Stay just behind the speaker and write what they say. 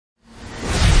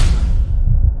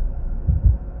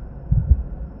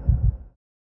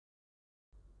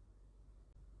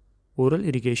Oral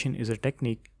irrigation is a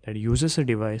technique that uses a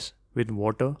device with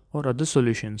water or other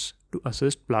solutions to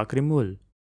assist plaque removal.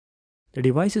 The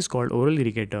device is called oral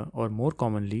irrigator, or more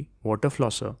commonly water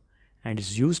flosser, and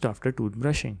is used after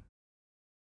toothbrushing.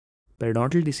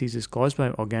 Periodontal disease is caused by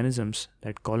organisms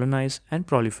that colonize and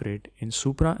proliferate in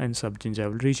supra and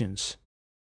subgingival regions.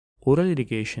 Oral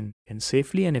irrigation can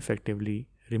safely and effectively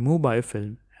remove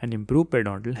biofilm and improve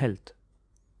periodontal health.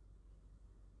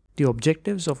 The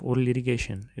objectives of oral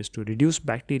irrigation is to reduce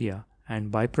bacteria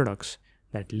and byproducts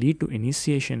that lead to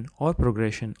initiation or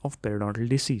progression of periodontal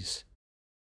disease.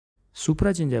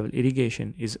 Supragingival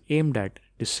irrigation is aimed at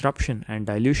disruption and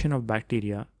dilution of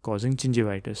bacteria causing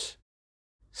gingivitis.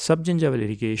 Subgingival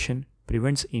irrigation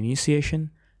prevents initiation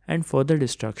and further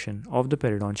destruction of the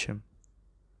periodontium.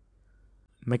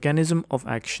 Mechanism of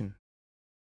action.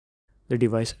 The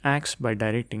device acts by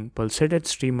directing pulsated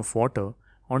stream of water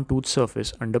on tooth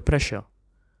surface under pressure.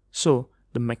 So,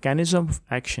 the mechanism of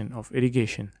action of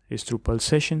irrigation is through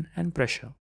pulsation and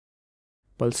pressure.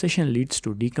 Pulsation leads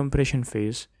to decompression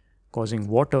phase, causing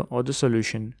water or the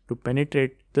solution to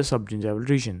penetrate the subgingival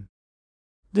region.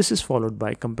 This is followed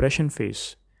by compression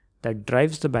phase that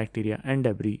drives the bacteria and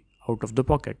debris out of the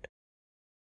pocket.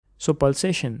 So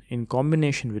pulsation in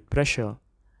combination with pressure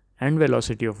and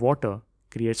velocity of water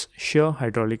creates shear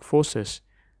hydraulic forces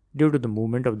due to the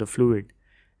movement of the fluid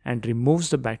and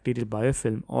removes the bacterial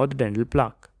biofilm or the dental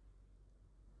plaque.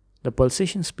 The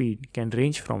pulsation speed can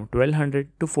range from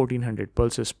 1200 to 1400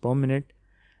 pulses per minute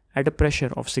at a pressure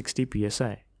of 60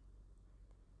 psi.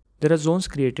 There are zones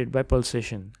created by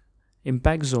pulsation.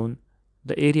 Impact zone,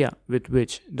 the area with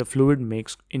which the fluid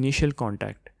makes initial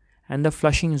contact, and the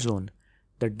flushing zone,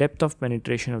 the depth of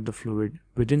penetration of the fluid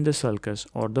within the sulcus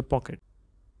or the pocket.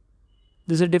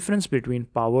 There is a difference between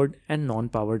powered and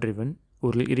non-power driven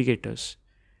oral irrigators.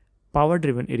 Power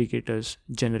driven irrigators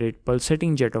generate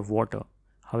pulsating jet of water,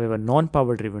 however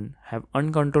non-power driven have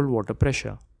uncontrolled water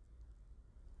pressure.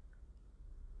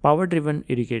 Power driven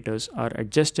irrigators are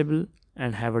adjustable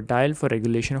and have a dial for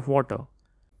regulation of water.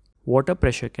 Water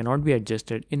pressure cannot be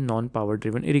adjusted in non-power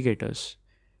driven irrigators.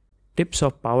 Tips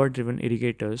of power driven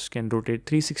irrigators can rotate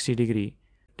 360 degree.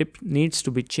 Tip needs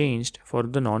to be changed for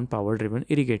the non-power driven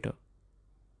irrigator.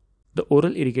 The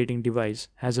oral irrigating device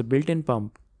has a built-in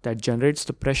pump that generates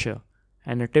the pressure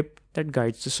and a tip that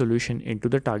guides the solution into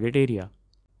the target area.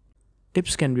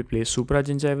 Tips can be placed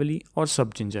supragingivally or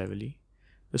subgingivally.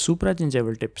 The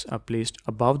supragingival tips are placed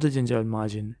above the gingival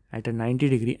margin at a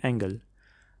 90-degree angle.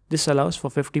 This allows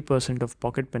for 50% of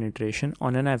pocket penetration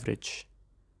on an average.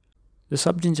 The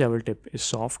subgingival tip is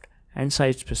soft and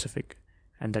site-specific,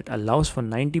 and that allows for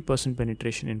 90%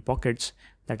 penetration in pockets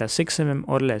that are 6 mm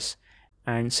or less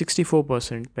and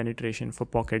 64% penetration for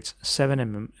pockets 7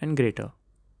 mm and greater.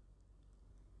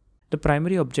 The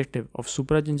primary objective of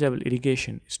supragingival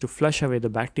irrigation is to flush away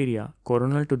the bacteria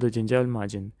coronal to the gingival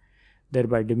margin,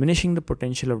 thereby diminishing the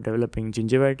potential of developing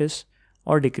gingivitis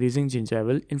or decreasing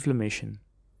gingival inflammation.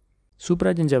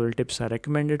 Supragingival tips are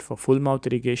recommended for full mouth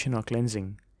irrigation or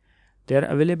cleansing. They are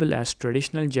available as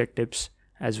traditional jet tips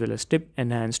as well as tip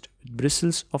enhanced with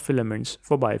bristles or filaments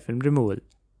for biofilm removal.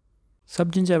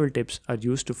 Subgingival tips are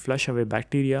used to flush away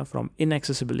bacteria from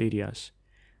inaccessible areas.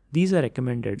 These are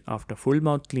recommended after full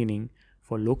mouth cleaning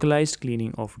for localized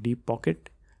cleaning of deep pocket,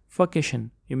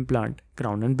 furcation, implant,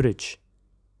 crown and bridge.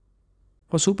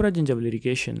 For supragingival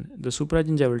irrigation, the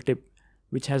supragingival tip,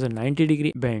 which has a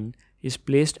 90-degree bend, is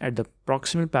placed at the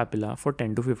proximal papilla for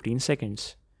 10 to 15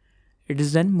 seconds. It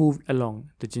is then moved along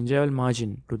the gingival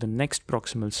margin to the next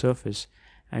proximal surface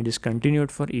and is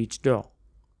continued for each jaw.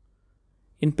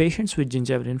 In patients with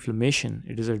gingival inflammation,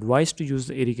 it is advised to use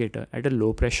the irrigator at a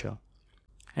low pressure,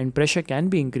 and pressure can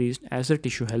be increased as the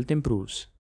tissue health improves.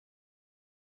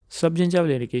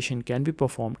 Subgingival irrigation can be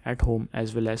performed at home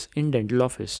as well as in dental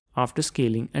office after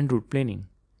scaling and root planing.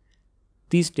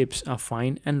 These tips are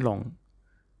fine and long.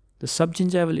 The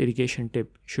subgingival irrigation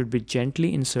tip should be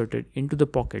gently inserted into the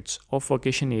pockets or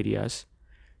furcation areas,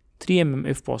 3 mm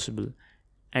if possible,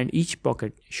 and each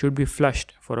pocket should be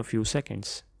flushed for a few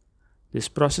seconds. This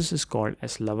process is called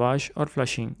as lavage or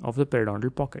flushing of the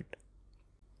periodontal pocket.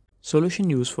 Solution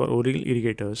used for oral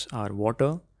irrigators are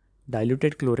water,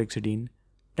 diluted chlorhexidine,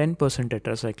 10%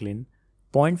 tetracycline,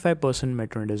 0.5%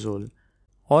 metronidazole,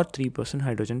 or 3%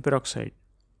 hydrogen peroxide.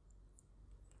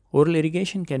 Oral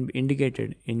irrigation can be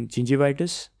indicated in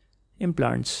gingivitis,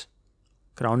 implants,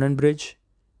 crown and bridge,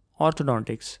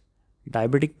 orthodontics,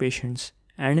 diabetic patients,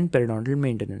 and in periodontal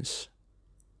maintenance.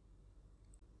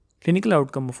 Clinical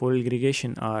outcome of oral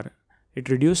irrigation are: it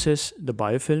reduces the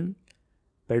biofilm,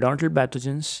 periodontal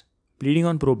pathogens, bleeding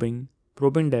on probing,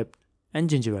 probing depth, and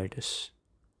gingivitis.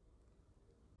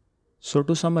 So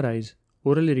to summarize,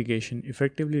 oral irrigation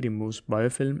effectively removes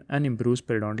biofilm and improves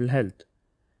periodontal health.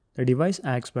 The device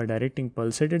acts by directing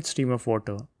pulsated stream of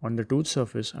water on the tooth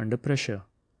surface under pressure.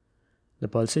 The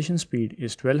pulsation speed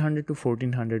is 1200 to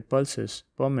 1400 pulses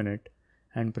per minute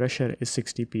and pressure is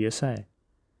 60 psi.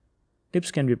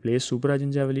 Tips can be placed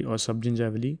supragingivally or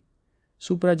subgingivally.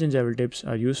 Supragingival tips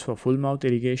are used for full mouth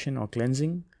irrigation or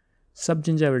cleansing.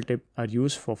 Subgingival tips are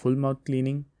used for full mouth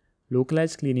cleaning,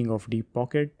 localized cleaning of deep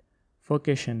pocket,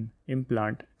 furcation,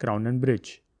 implant, crown and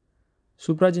bridge.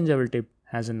 Supragingival tip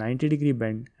has a 90-degree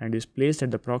bend and is placed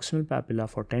at the proximal papilla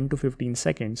for 10 to 15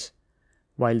 seconds,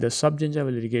 while the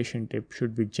subgingival irrigation tip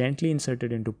should be gently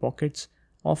inserted into pockets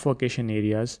or furcation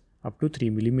areas up to 3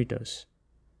 mm.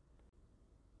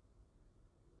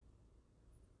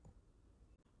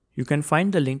 You can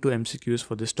find the link to MCQs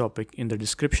for this topic in the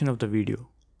description of the video.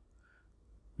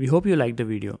 We hope you liked the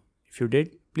video. If you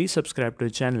did, please subscribe to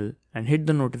the channel and hit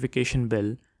the notification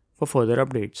bell for further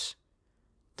updates.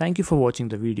 Thank you for watching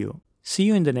the video. See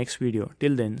you in the next video.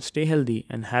 Till then, stay healthy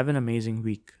and have an amazing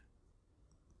week.